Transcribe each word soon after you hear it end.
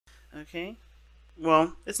Okay.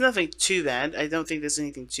 Well, it's nothing too bad. I don't think there's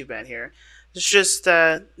anything too bad here. It's just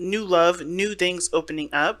new love, new things opening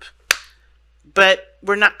up, but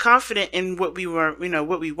we're not confident in what we were,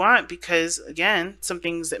 what we want, because again, some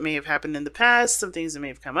things that may have happened in the past, some things that may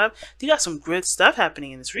have come up. You got some good stuff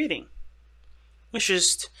happening in this reading. It's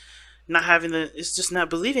just not having it's just not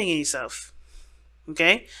believing in yourself.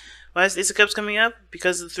 Okay? Why is the Ace of Cups coming up?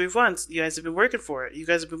 Because of the Three of Wands. You guys have been working for it. You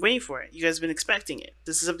guys have been waiting for it. You guys have been expecting it.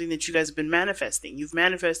 This is something that you guys have been manifesting. You've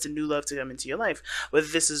manifested new love to come into your life. Whether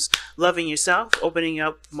this is loving yourself, opening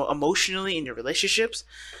up emotionally in your relationships,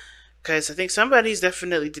 because I think somebody's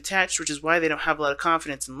definitely detached, which is why they don't have a lot of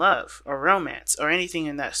confidence in love or romance or anything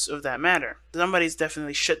in that of that matter. Somebody's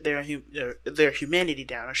definitely shut their humanity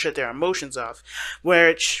down or shut their emotions off,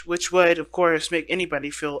 which would of course make anybody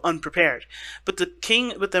feel unprepared. But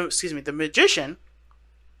the magician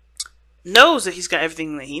knows that he's got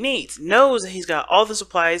everything that he needs. Knows that he's got all the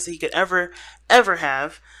supplies that he could ever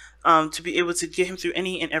have to be able to get him through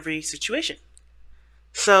any and every situation.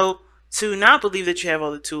 So to not believe that you have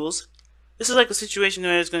all the tools, this is like a situation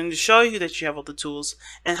where it's going to show you that you have all the tools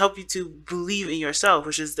and help you to believe in yourself,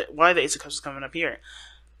 which is why the Ace of Cups is coming up here.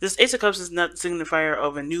 This Ace of Cups is not the signifier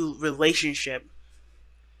of a new relationship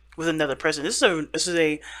with another person. This is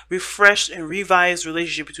a refreshed and revised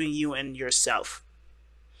relationship between you and yourself.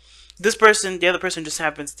 This person, the other person, just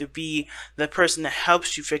happens to be the person that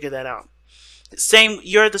helps you figure that out.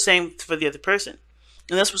 You're the same for the other person.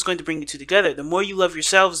 And that's what's going to bring you two together. The more you love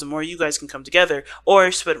yourselves, the more you guys can come together,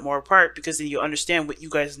 or split more apart, because then you understand what you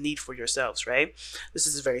guys need for yourselves, right? This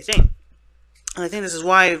is the very thing. And I think this is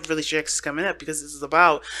why Relationship X is coming up, because this is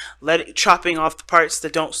about chopping off the parts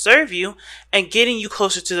that don't serve you and getting you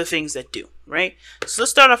closer to the things that do, right? So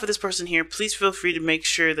let's start off with this person here. Please feel free to make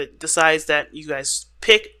sure that the size that you guys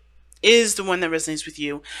pick is the one that resonates with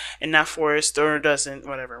you and not forced or doesn't,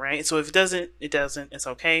 whatever, right? So if it doesn't, it doesn't. It's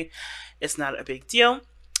okay. It's not a big deal.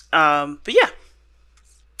 But yeah.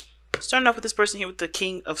 Starting off with this person here with the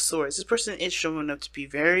King of Swords. This person is showing up to be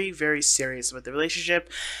very, very serious with the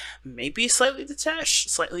relationship. Maybe slightly detached.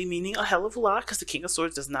 Slightly meaning a hell of a lot, because the King of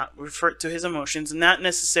Swords does not refer to his emotions. Not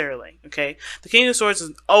necessarily, okay? The King of Swords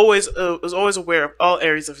is always aware of all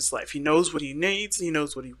areas of his life. He knows what he needs. He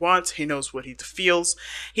knows what he wants. He knows what he feels.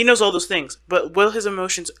 He knows all those things. But will his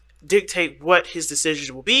emotions dictate what his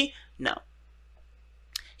decisions will be? No.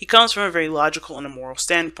 He comes from a very logical and a moral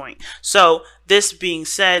standpoint. So, this being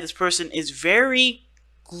said, this person is very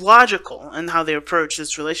logical in how they approach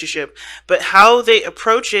this relationship, but how they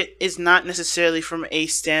approach it is not necessarily from a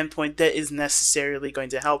standpoint that is necessarily going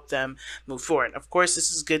to help them move forward. Of course, this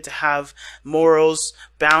is good to have morals,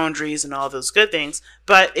 boundaries, and all those good things,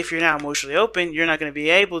 but if you're not emotionally open, you're not going to be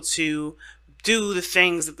able to do the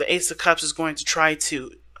things that the Ace of Cups is going to try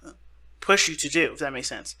to push you to do, if that makes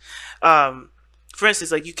sense. For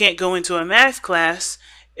instance, like, you can't go into a math class,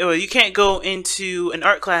 or you can't go into an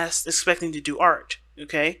art class expecting to do art,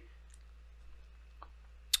 okay?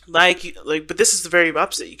 But this is the very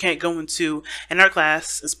opposite. You can't go into an art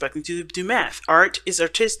class expecting to do math. Art is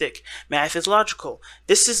artistic. Math is logical.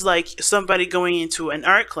 This is like somebody going into an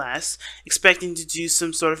art class expecting to do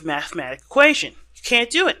some sort of mathematical equation. You can't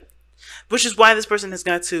do it. Which is why this person has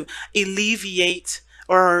got to alleviate,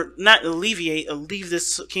 or not alleviate, or leave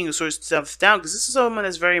this King of Swords stuff down, because this is someone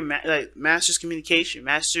that's very masters communication,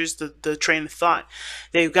 masters the train of thought.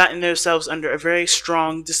 They've gotten themselves under a very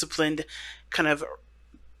strong, disciplined kind of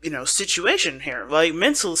situation here, like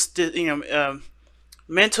mental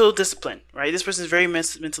discipline, right? This person is very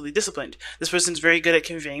mentally disciplined. This person is very good at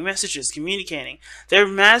conveying messages, communicating. They've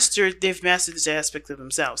mastered this aspect of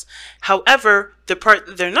themselves. However, the part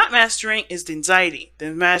that they're not mastering is the anxiety.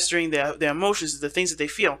 They're mastering the emotions, the things that they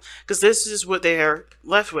feel, because this is what they are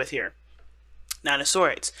left with here. Nine of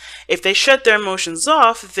Swords. If they shut their emotions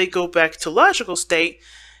off, if they go back to logical state,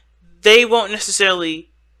 they won't necessarily,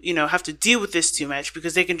 have to deal with this too much,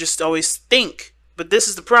 because they can just always think. But this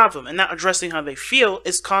is the problem, and not addressing how they feel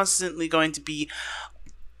is constantly going to be,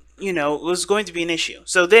 was going to be an issue.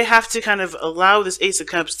 So they have to kind of allow this Ace of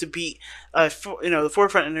Cups to be, the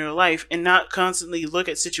forefront in their life, and not constantly look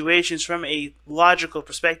at situations from a logical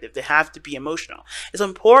perspective. They have to be emotional. It's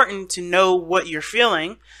important to know what you're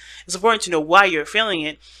feeling. It's important to know why you're feeling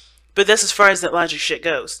it, but that's as far as that logic shit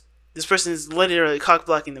goes. This person is literally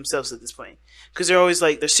cock-blocking themselves at this point. Because they're always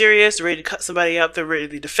like, they're serious, they're ready to cut somebody up, they're ready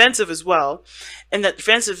to be defensive as well. And that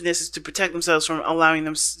defensiveness is to protect themselves from allowing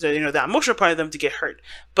them, that emotional part of them to get hurt.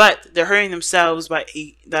 But they're hurting themselves by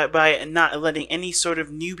not letting any sort of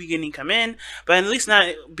new beginning come in, but at least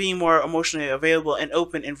not being more emotionally available and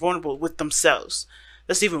open and vulnerable with themselves.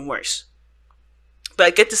 That's even worse. But I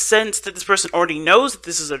get the sense that this person already knows that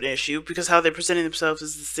this is an issue because how they're presenting themselves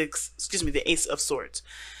is the Ace of Swords.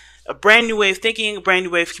 A brand new way of thinking, a brand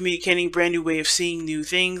new way of communicating, a brand new way of seeing new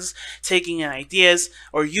things, taking in ideas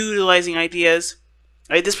or utilizing ideas.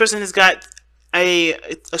 Right? This person has got a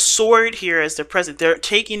sword here as their present. They're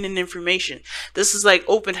taking in information. This is like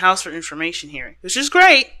open house for information here, which is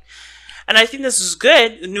great. And I think this is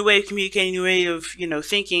good. A new way of communicating, a new way of,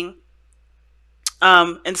 thinking.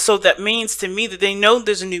 And so that means to me that they know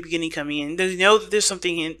there's a new beginning coming in. They know that there's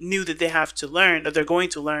something new that they have to learn, or they're going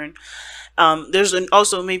to learn. There's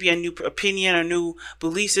also maybe a new opinion, a new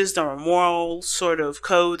belief system, or moral sort of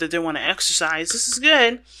code that they want to exercise. This is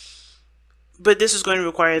good. But this is going to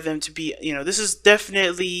require them to be, this is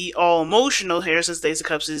definitely all emotional here, since the Ace of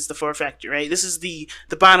Cups is the four factor, right? This is the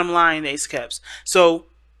bottom line, the Ace of Cups. So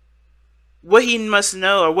what he must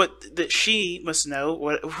know, or what that she must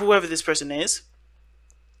know, whoever this person is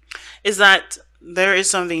that there is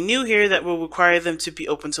something new here that will require them to be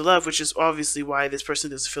open to love, which is obviously why this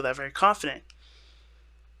person doesn't feel that very confident.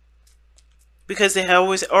 Because they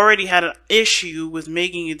have already had an issue with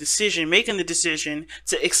making the decision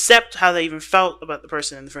to accept how they even felt about the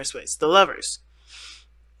person in the first place, the lovers.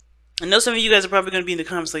 I know some of you guys are probably going to be in the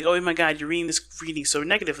comments like, oh my god, you're reading this reading so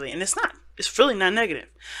negatively. And it's not. It's really not negative.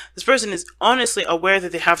 This person is honestly aware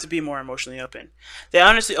that they have to be more emotionally open. They're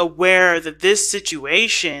honestly aware that this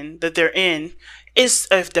situation that they're in is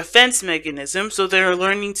a defense mechanism, so they're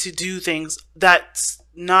learning to do things that's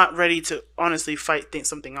not ready to honestly fight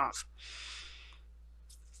something off.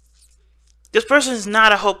 This person is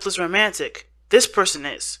not a hopeless romantic. This person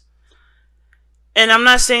is. And I'm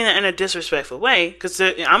not saying that in a disrespectful way, because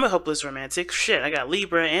I'm a hopeless romantic. Shit, I got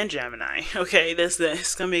Libra and Gemini. Okay,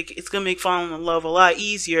 it's gonna make falling in love a lot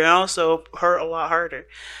easier and also hurt a lot harder.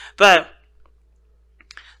 But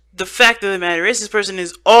the fact of the matter is, this person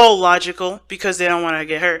is all logical because they don't want to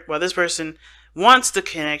get hurt, while this person wants the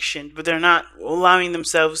connection, but they're not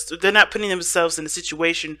they're not putting themselves in a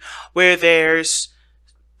situation where there's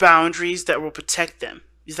boundaries that will protect them.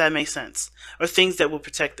 Does that make sense? Or things that will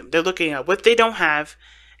protect them. They're looking at what they don't have,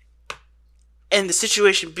 and the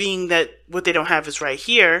situation being that what they don't have is right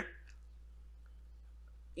here.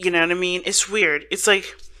 You know what I mean? It's weird. It's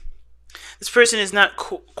like this person is not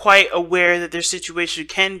quite aware that their situation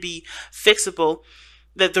can be fixable,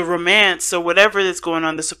 that the romance or whatever that's going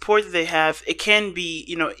on, the support that they have, it can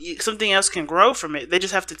be, something else can grow from it. They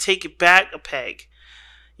just have to take it back a peg.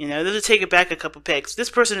 They have to take it back a couple pegs. This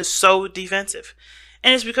person is so defensive.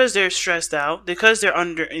 And it's because they're stressed out, because they're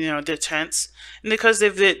under, they're tense, and because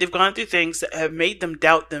they've gone through things that have made them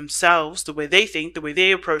doubt themselves, the way they think, the way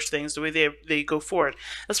they approach things, the way they go forward.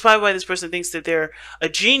 That's probably why this person thinks that they're a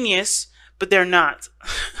genius, but they're not.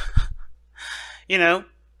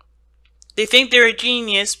 They think they're a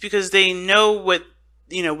genius because they know what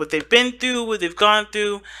they've been through, what they've gone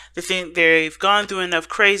through. They think they've gone through enough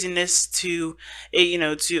craziness to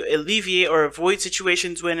alleviate or avoid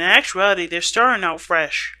situations when in actuality they're starting out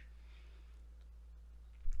fresh.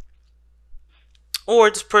 Or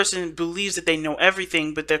this person believes that they know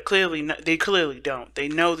everything, but they clearly don't. They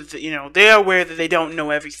know that they're aware that they don't know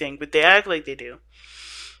everything, but they act like they do.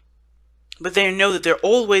 But they know that their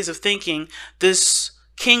old ways of thinking, this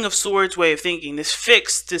King of Swords way of thinking,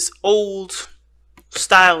 this old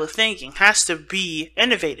style of thinking has to be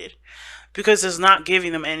innovated because it's not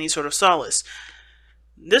giving them any sort of solace.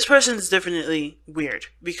 This person is definitely weird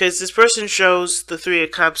because this person shows the Three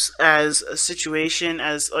of Cups as a situation,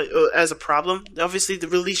 as a problem. Obviously, the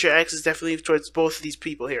release your ex is definitely towards both of these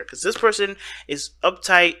people here because this person is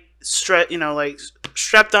uptight,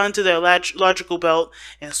 strapped onto their logical belt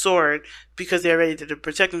and sword because they're ready to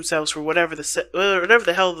protect themselves for whatever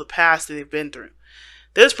the hell of the past that they've been through.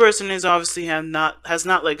 This person is obviously has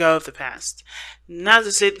not let go of the past. Not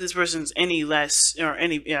to say that this person's any less or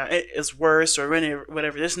any is worse or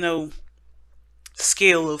whatever. There's no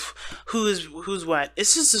scale of who's what.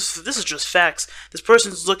 This is just facts. This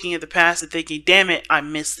person's looking at the past and thinking, "Damn it, I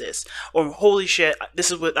missed this," or "Holy shit,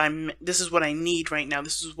 this is what I need right now.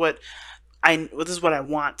 This is what I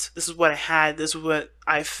want. This is what I had. This is what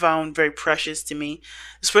I found very precious to me."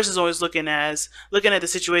 This person's always looking at the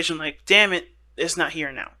situation like, "Damn it, it's not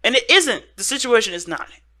here now," and it isn't. The situation is not.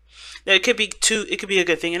 It could be a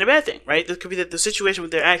good thing and a bad thing, right? There could be that the situation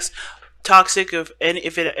with their ex toxic,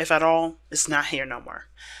 if at all, it's not here no more.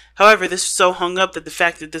 However, this is so hung up that the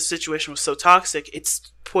fact that this situation was so toxic,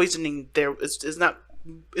 it's poisoning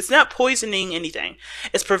it's not poisoning anything.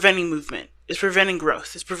 It's preventing movement. It's preventing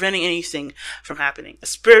growth. It's preventing anything from happening. A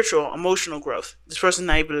spiritual, emotional growth. This person's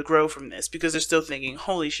not able to grow from this because they're still thinking,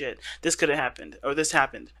 holy shit, this could have happened, or this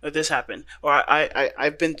happened, or this happened, or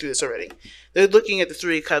I've been through this already. They're looking at the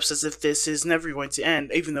Three of Cups as if this is never going to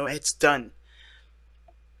end, even though it's done.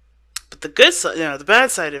 But the good side, the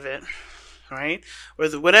bad side of it, right, or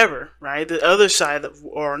the whatever, right, the other side,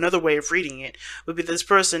 or another way of reading it, would be this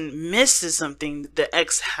person misses something that the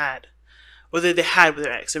ex had, or that they had with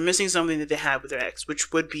their ex. They're missing something that they had with their ex,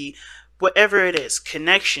 which would be whatever it is: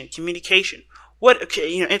 connection, communication,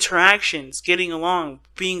 interactions, getting along,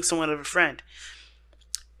 being somewhat of a friend,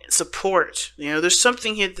 support. There's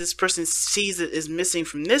something here that this person sees that is missing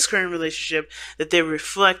from this current relationship that they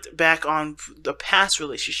reflect back on the past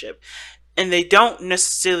relationship, and they don't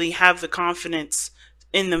necessarily have the confidence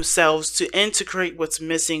in themselves to integrate what's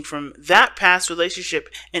missing from that past relationship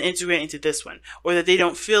and integrate into this one, or that they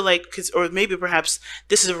don't feel like, or maybe perhaps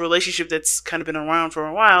this is a relationship that's kind of been around for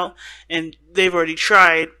a while and they've already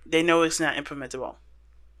tried, they know it's not implementable.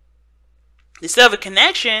 They still have a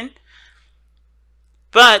connection,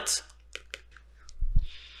 but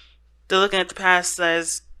they're looking at the past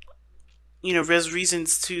as, there's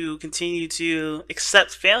reasons to continue to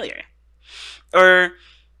accept failure, or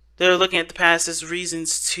they're looking at the past as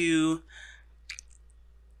reasons to,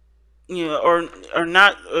 or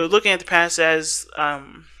looking at the past as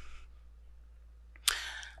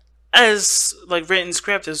like written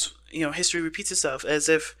script, as history repeats itself, as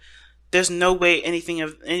if there's no way anything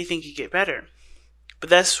could get better.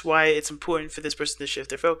 But that's why it's important for this person to shift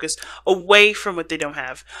their focus away from what they don't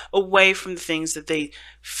have, away from the things that they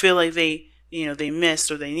feel like they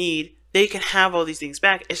missed or they need. They can have all these things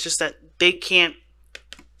back. It's just that they can't.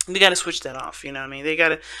 They got to switch that off. You know what I mean? They got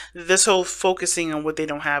to, this whole focusing on what they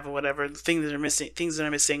don't have or whatever, the things that are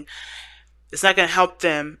missing, it's not going to help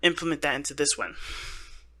them implement that into this one.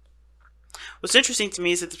 What's interesting to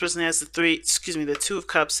me is that this person has the Two of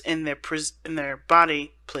Cups in their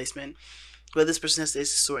body placement, but this person has the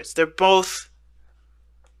Ace of Swords. They're both,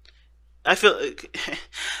 I feel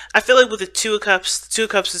like with the Two of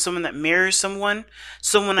Cups is someone that mirrors someone.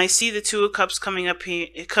 So when I see the Two of Cups coming up here,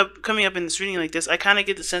 coming up in this reading like this, I kind of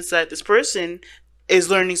get the sense that this person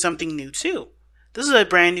is learning something new too. This is a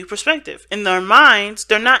brand new perspective. In their minds,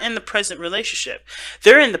 they're not in the present relationship.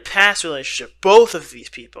 They're in the past relationship. Both of these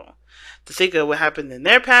people. To think of what happened in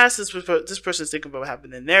their past, this person's thinking about what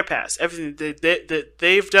happened in their past. Everything that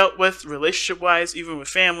they've dealt with relationship-wise, even with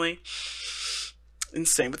family. And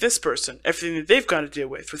same with this person. Everything that they've got to deal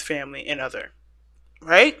with family and other.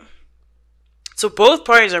 Right? So both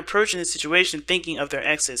parties are approaching the situation thinking of their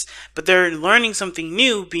exes, but they're learning something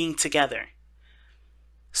new being together.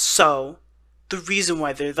 So the reason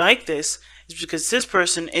why they're like this is because this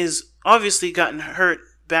person is obviously gotten hurt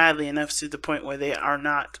badly enough to the point where they are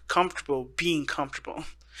not comfortable being comfortable.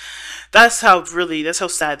 That's how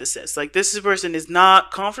sad this is. Like, this person is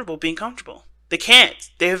not comfortable being comfortable. They can't.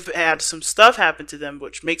 They've had some stuff happen to them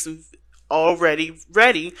which makes them already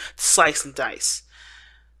ready to slice and dice.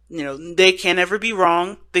 They can never be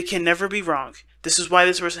wrong. They can never be wrong. This is why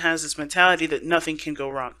this person has this mentality that nothing can go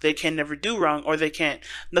wrong. They can never do wrong, or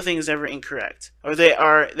nothing is ever incorrect. Or they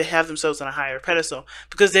have themselves on a higher pedestal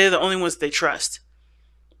because they're the only ones they trust.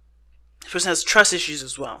 This person has trust issues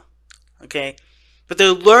as well. Okay? But they're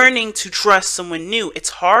learning to trust someone new.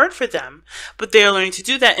 It's hard for them, but they're learning to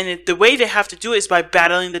do that. And the way they have to do it is by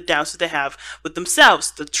battling the doubts that they have with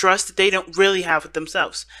themselves. The trust that they don't really have with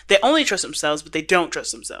themselves. They only trust themselves, but they don't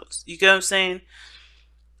trust themselves. You get what I'm saying?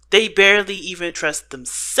 They barely even trust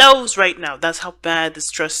themselves right now. That's how bad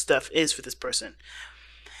this trust stuff is for this person.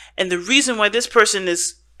 And the reason why this person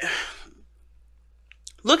is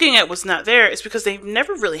looking at what's not there is because they've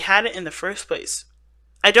never really had it in the first place.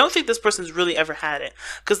 I don't think this person's really ever had it.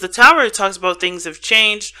 Because the Tower talks about things have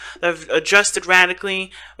changed, that have adjusted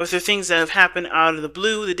radically, or they're things that have happened out of the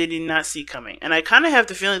blue that they did not see coming. And I kind of have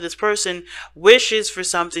the feeling this person wishes for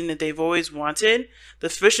something that they've always wanted.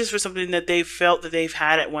 This wishes for something that they've felt that they've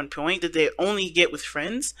had at one point, that they only get with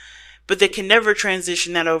friends. But they can never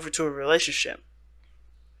transition that over to a relationship.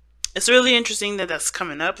 It's really interesting that that's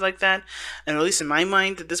coming up like that, and at least in my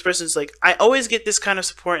mind, that this person's like, I always get this kind of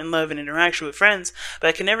support and love and interaction with friends, but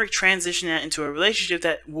I can never transition that into a relationship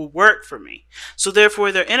that will work for me. So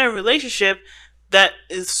therefore, they're in a relationship, that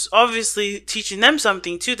is obviously teaching them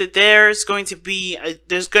something too, that there's going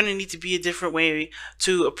to need to be a different way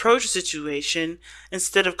to approach a situation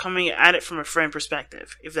instead of coming at it from a friend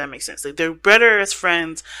perspective, if that makes sense. Like, they're better as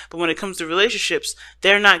friends, but when it comes to relationships,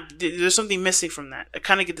 there's something missing from that. I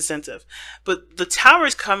kind of get the sense of. But the Tower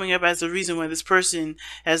is coming up as the reason why this person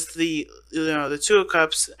has the Two of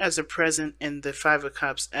Cups as their present and the Five of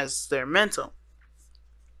Cups as their mental.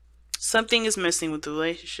 Something is missing with the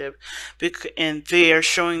relationship, and they are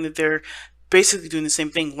showing that they're basically doing the same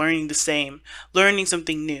thing, learning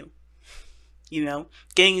something new,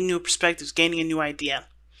 gaining new perspectives, gaining a new idea.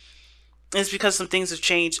 And it's because some things have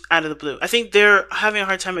changed out of the blue. I think they're having a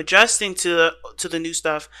hard time adjusting to the new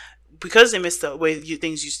stuff because they missed the way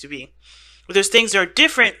things used to be. But there's things that are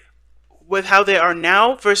different with how they are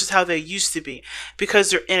now versus how they used to be, because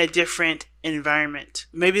they're in a different environment.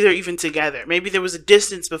 Maybe they're even together. Maybe there was a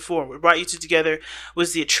distance before. What brought you two together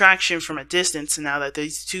was the attraction from a distance, and now that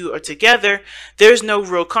these two are together, there's no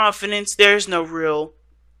real confidence. There's no real,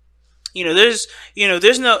 there's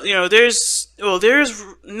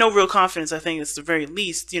no real confidence. I think it's the very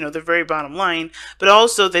least, the very bottom line. But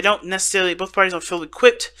also, both parties don't feel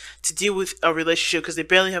equipped to deal with a relationship because they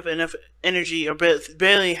barely have enough energy, or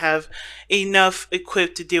barely have enough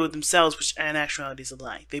equipped to deal with themselves, which in actuality is a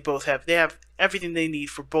lie. They have everything they need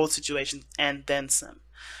for both situations and then some.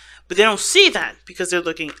 But they don't see that because they're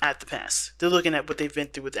looking at the past. They're looking at what they've been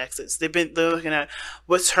through with exes. They're looking at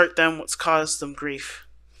what's hurt them, what's caused them grief,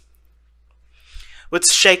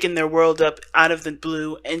 what's shaken their world up out of the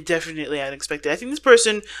blue and definitely unexpected. I think this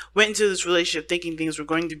person went into this relationship thinking things were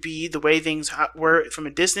going to be the way things were from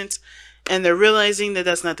a distance, and they're realizing that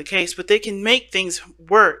that's not the case, but they can make things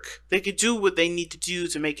work. They can do what they need to do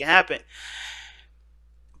to make it happen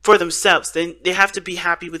for themselves. They have to be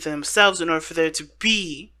happy with themselves in order for there to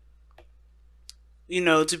be,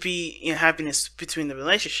 happiness between the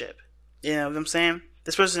relationship. You know what I'm saying?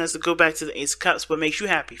 This person has to go back to the Ace of Cups. What makes you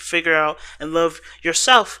happy? Figure out and love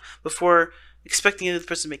yourself before expecting the other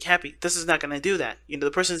person to make you happy. This is not going to do that.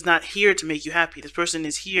 The person is not here to make you happy. This person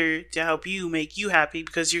is here to help you make you happy,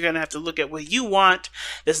 because you're going to have to look at what you want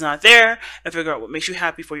that's not there and figure out what makes you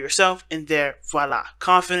happy for yourself. And there, voila,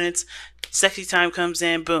 confidence, sexy time comes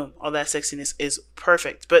in, boom, all that sexiness is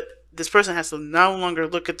perfect. But this person has to no longer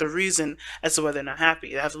look at the reason as to why they're not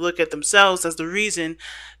happy. They have to look at themselves as the reason,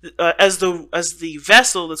 as the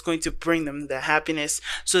vessel that's going to bring them the happiness,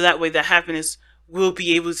 so that way the happiness will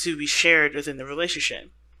be able to be shared within the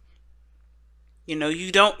relationship.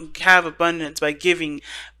 You don't have abundance by giving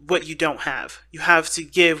what you don't have. You have to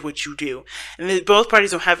give what you do. And both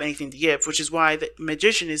parties don't have anything to give, which is why the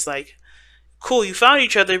Magician is like, cool, you found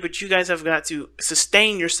each other, but you guys have got to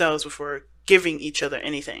sustain yourselves before giving each other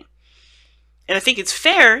anything. And I think it's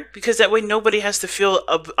fair, because that way nobody has to feel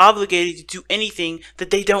obligated to do anything that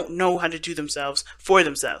they don't know how to do themselves for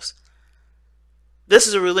themselves. This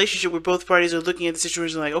is a relationship where both parties are looking at the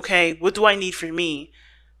situation like, okay, what do I need for me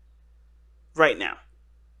right now?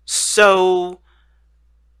 So,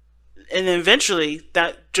 and then eventually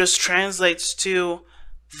that just translates to,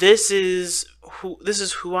 this is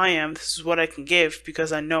who I am. This is what I can give,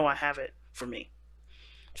 because I know I have it for me.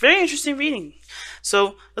 Very interesting reading.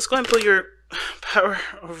 So let's go ahead and pull your Power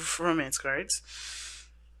of Romance cards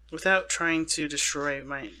without trying to destroy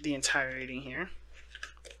the entire reading here.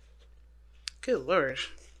 Good lord.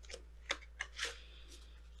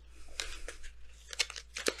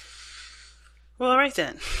 Well, alright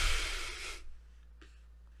then.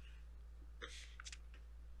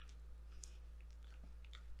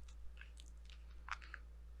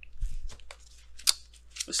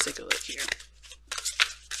 Let's take a look here.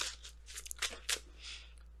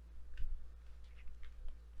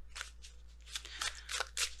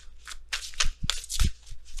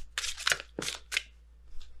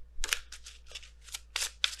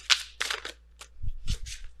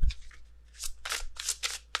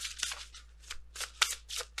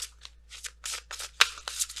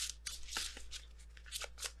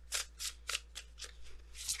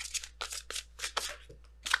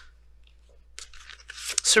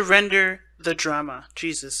 Surrender the drama.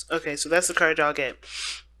 Jesus. Okay, so that's the card y'all get.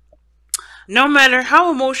 No matter how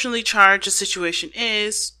emotionally charged a situation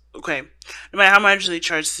is, no matter how emotionally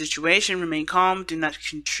charged the situation, remain calm. Do not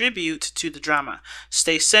contribute to the drama.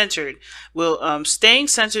 Stay centered. Staying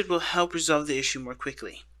centered will help resolve the issue more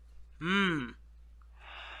quickly.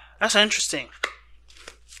 That's interesting.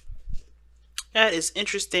 That is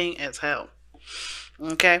interesting as hell.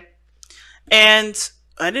 Okay, and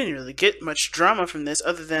I didn't really get much drama from this,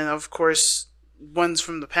 other than, of course, ones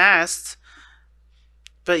from the past.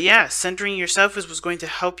 But yeah, centering yourself is what's going to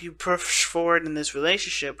help you push forward in this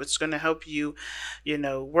relationship. It's going to help you,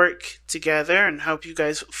 work together and help you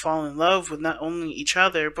guys fall in love with not only each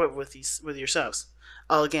other but with yourselves.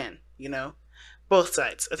 All again, both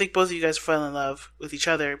sides. I think both of you guys fell in love with each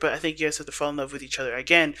other, but I think you guys have to fall in love with each other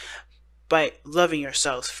again by loving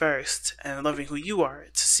yourselves first and loving who you are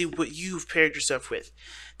to see what you've paired yourself with.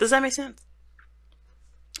 Does that make sense?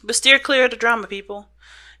 But steer clear of the drama, people.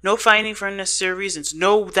 No fighting for unnecessary reasons.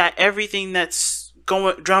 Know that everything that's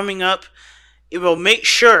drumming up, it will make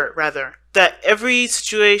sure, rather, that every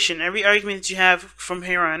situation, every argument that you have from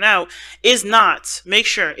here on out make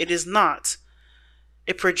sure it is not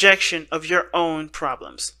a projection of your own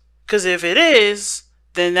problems. Because if it is,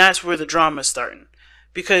 then that's where the drama is starting.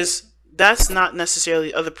 Because that's not necessarily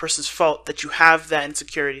the other person's fault that you have that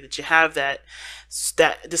insecurity, that you have that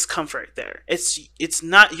discomfort there. It's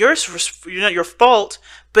not yours, not your fault,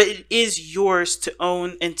 but it is yours to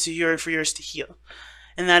own and for yours to heal.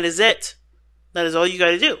 And that is it. That is all you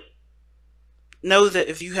got to do. Know that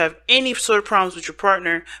if you have any sort of problems with your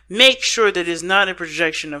partner, make sure that it is not a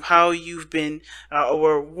projection of how you've been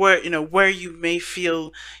or where you may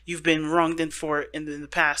feel you've been wronged in the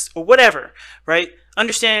past or whatever, right?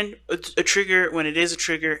 Understand a trigger when it is a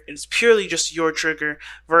trigger. It's purely just your trigger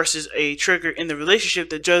versus a trigger in the relationship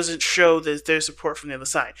that doesn't show that there's support from the other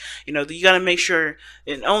side. You got to make sure,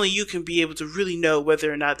 and only you can be able to really know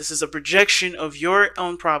whether or not this is a projection of your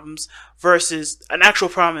own problems versus an actual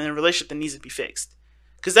problem in a relationship that needs to be fixed.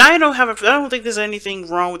 Because I don't think there's anything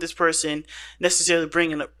wrong with this person necessarily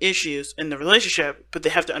bringing up issues in the relationship, but they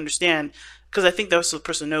have to understand. Because I think that the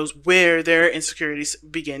person knows where their insecurities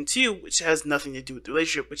begin too, which has nothing to do with the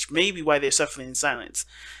relationship, which may be why they're suffering in silence.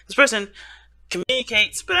 This person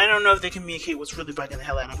communicates, but I don't know if they communicate what's really bugging the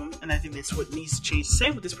hell out of them, and I think that's what needs to change.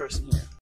 Same with this person here.